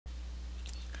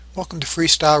Welcome to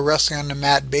Freestyle Wrestling on the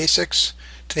Mat Basics.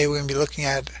 Today we're going to be looking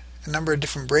at a number of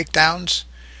different breakdowns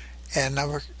and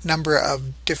a number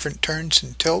of different turns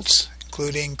and tilts,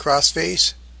 including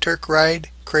crossface, Turk ride,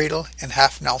 cradle, and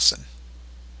half Nelson.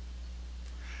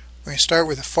 We're going to start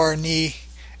with a far knee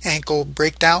ankle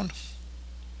breakdown.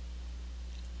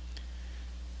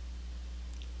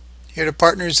 Here the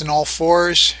partner's in all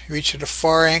fours, reach at the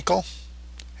far ankle,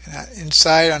 and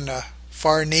inside on the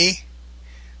far knee.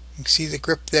 You can see the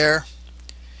grip there.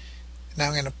 Now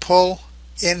I'm going to pull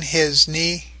in his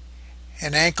knee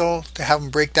and ankle to have him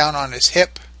break down on his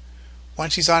hip.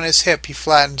 Once he's on his hip, he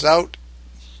flattens out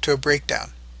to a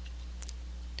breakdown.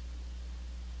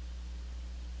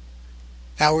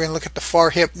 Now we're going to look at the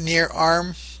far hip near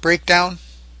arm breakdown.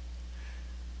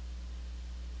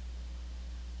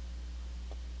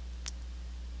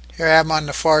 Here I have him on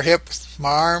the far hip with my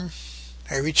arm.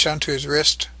 I reach down to his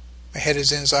wrist. My head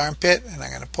is in his armpit, and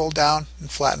I'm going to pull down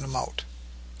and flatten him out.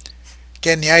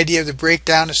 Again, the idea of the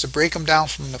breakdown is to break him down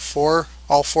from the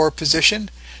all four position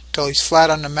until he's flat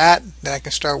on the mat. Then I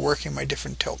can start working my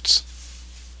different tilts.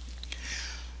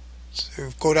 So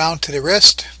go down to the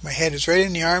wrist. My head is right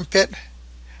in the armpit.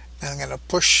 Now I'm going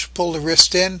to pull the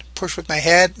wrist in, push with my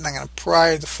head, and I'm going to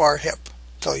pry the far hip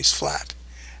until he's flat.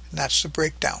 And that's the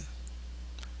breakdown.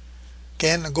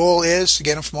 Again, the goal is to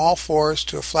get him from all fours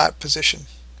to a flat position.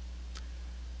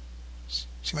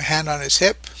 See my hand on his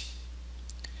hip.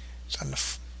 It's on the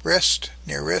wrist,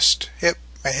 near wrist, hip.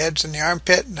 My head's in the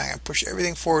armpit, and I'm going to push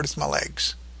everything forward with my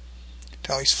legs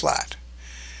until he's flat.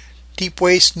 Deep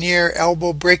waist near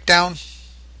elbow breakdown.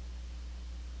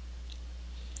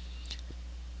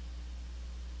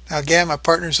 Now again, my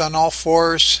partner's on all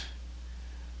fours.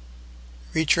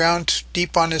 Reach around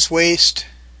deep on his waist.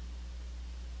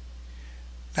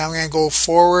 Now I'm going to go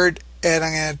forward, and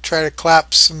I'm going to try to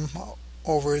collapse him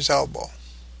over his elbow.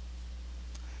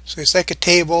 So it's like a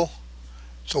table.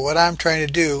 So what I'm trying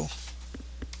to do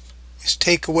is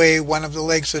take away one of the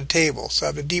legs of the table. So I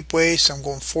have a deep waist. I'm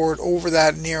going forward over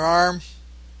that near arm,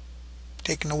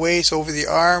 taking the waist over the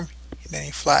arm, and then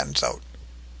he flattens out.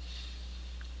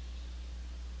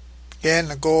 Again,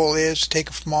 the goal is to take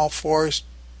him from all fours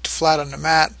to flat on the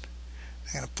mat.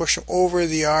 I'm going to push him over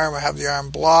the arm. I have the arm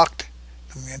blocked.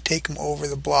 I'm going to take him over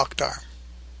the blocked arm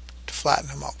to flatten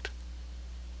him out.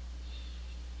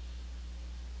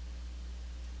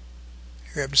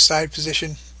 Here we have the side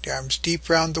position. The arm's deep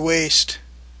around the waist,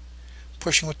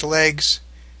 pushing with the legs,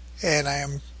 and I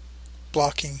am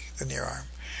blocking the near arm.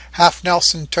 Half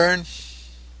Nelson turn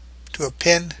to a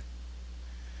pin.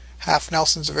 Half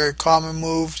Nelson's a very common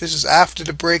move. This is after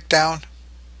the breakdown.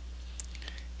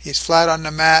 He's flat on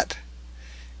the mat.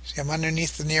 See, I'm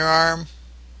underneath the near arm,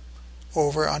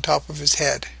 over on top of his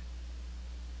head.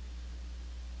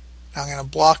 Now I'm going to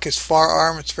block his far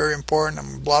arm. It's very important.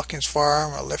 I'm blocking his far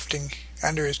arm or lifting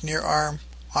under his near arm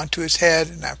onto his head,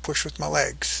 and I push with my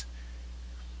legs.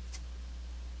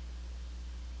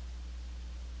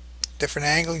 Different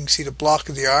angle. You can see the block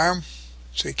of the arm,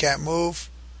 so he can't move.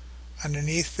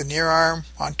 Underneath the near arm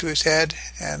onto his head,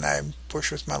 and I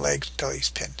push with my legs until he's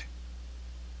pinned.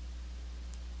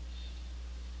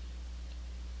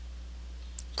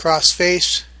 Cross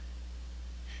face.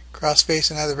 Cross face,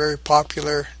 another very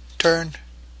popular turn.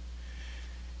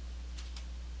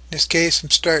 In this case,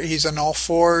 he's on all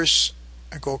fours.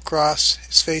 I go across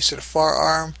his face to the far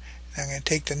arm, and I'm going to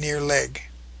take the near leg.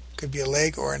 Could be a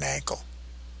leg or an ankle.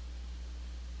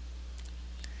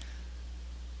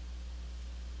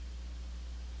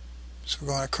 So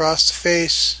we're going across the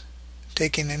face,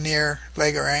 taking the near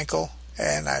leg or ankle,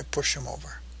 and I push him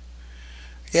over.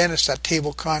 Again, it's that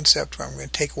table concept where I'm going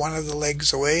to take one of the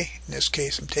legs away. In this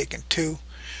case, I'm taking two.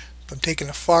 If I'm taking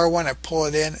the far one, I pull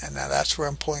it in, and now that's where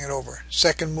I'm pulling it over.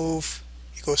 Second move,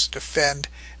 he goes to defend,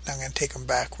 and I'm going to take him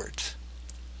backwards.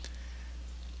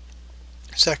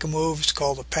 Second move is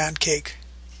called a pancake.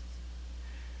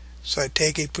 So I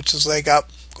take it, he puts his leg up,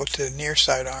 go to the near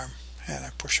side arm, and I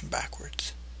push him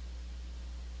backwards.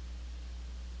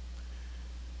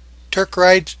 Turk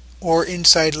ride or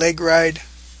inside leg ride.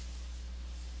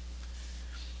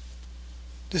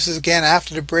 This is again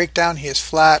after the breakdown. He is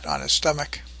flat on his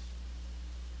stomach.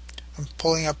 I'm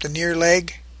pulling up the near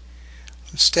leg.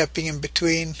 I'm stepping in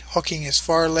between, hooking his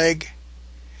far leg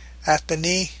at the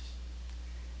knee,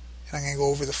 and I'm going to go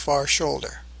over the far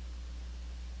shoulder.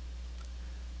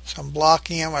 So I'm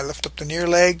blocking him. I lift up the near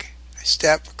leg. I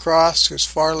step across to his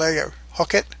far leg. I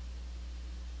hook it.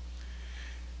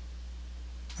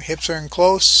 My hips are in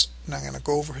close, and I'm going to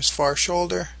go over his far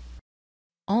shoulder.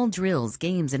 All drills,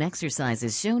 games, and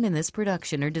exercises shown in this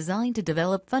production are designed to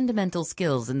develop fundamental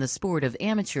skills in the sport of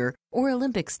amateur or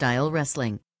Olympic-style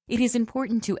wrestling. It is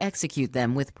important to execute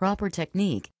them with proper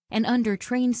technique and under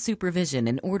trained supervision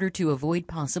in order to avoid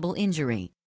possible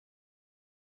injury.